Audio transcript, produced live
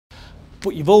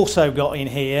What you've also got in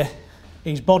here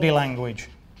is body language.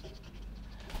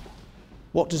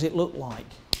 What does it look like?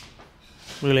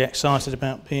 Really excited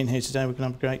about being here today. We're going to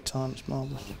have a great time. It's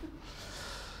marvellous.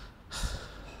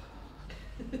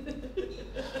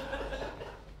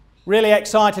 Really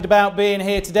excited about being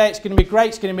here today. It's going to be great.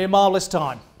 It's going to be a marvellous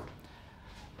time.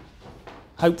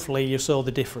 Hopefully you saw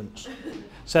the difference.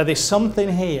 So there's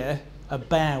something here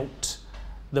about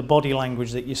the body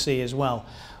language that you see as well.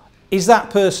 Is that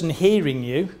person hearing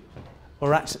you,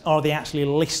 or are they actually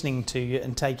listening to you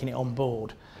and taking it on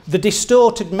board? The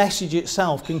distorted message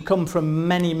itself can come from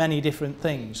many, many different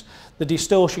things. The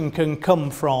distortion can come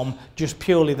from just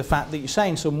purely the fact that you're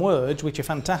saying some words which are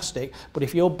fantastic, but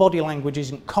if your body language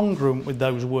isn't congruent with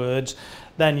those words,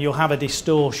 then you'll have a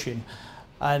distortion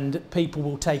and people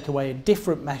will take away a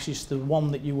different message to the one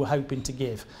that you were hoping to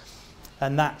give.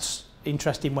 And that's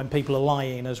interesting when people are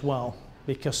lying as well,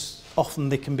 because often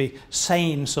they can be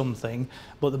saying something,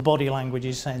 but the body language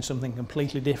is saying something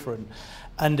completely different.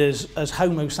 And as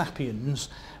Homo sapiens,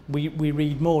 we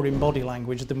read more in body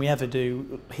language than we ever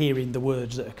do hearing the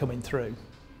words that are coming through,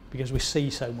 because we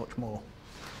see so much more.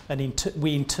 And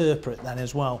we interpret that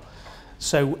as well.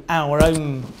 So our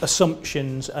own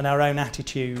assumptions and our own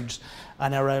attitudes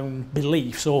and our own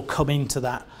beliefs all come into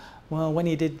that. Well, when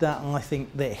he did that, I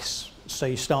think this. So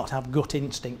you start to have gut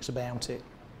instincts about it.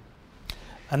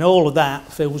 And all of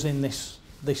that fills in this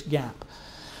gap.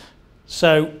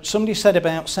 So somebody said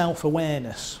about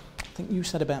self-awareness. I think you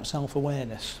said about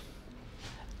self-awareness.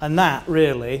 And that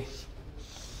really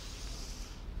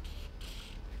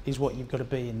is what you've got to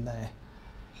be in there.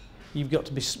 You've got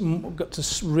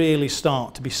to really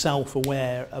start to be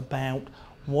self-aware about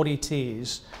what it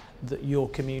is that you're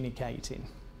communicating,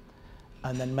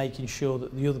 and then making sure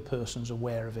that the other person's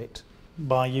aware of it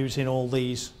by using all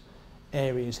these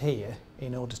areas here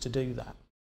in order to do that.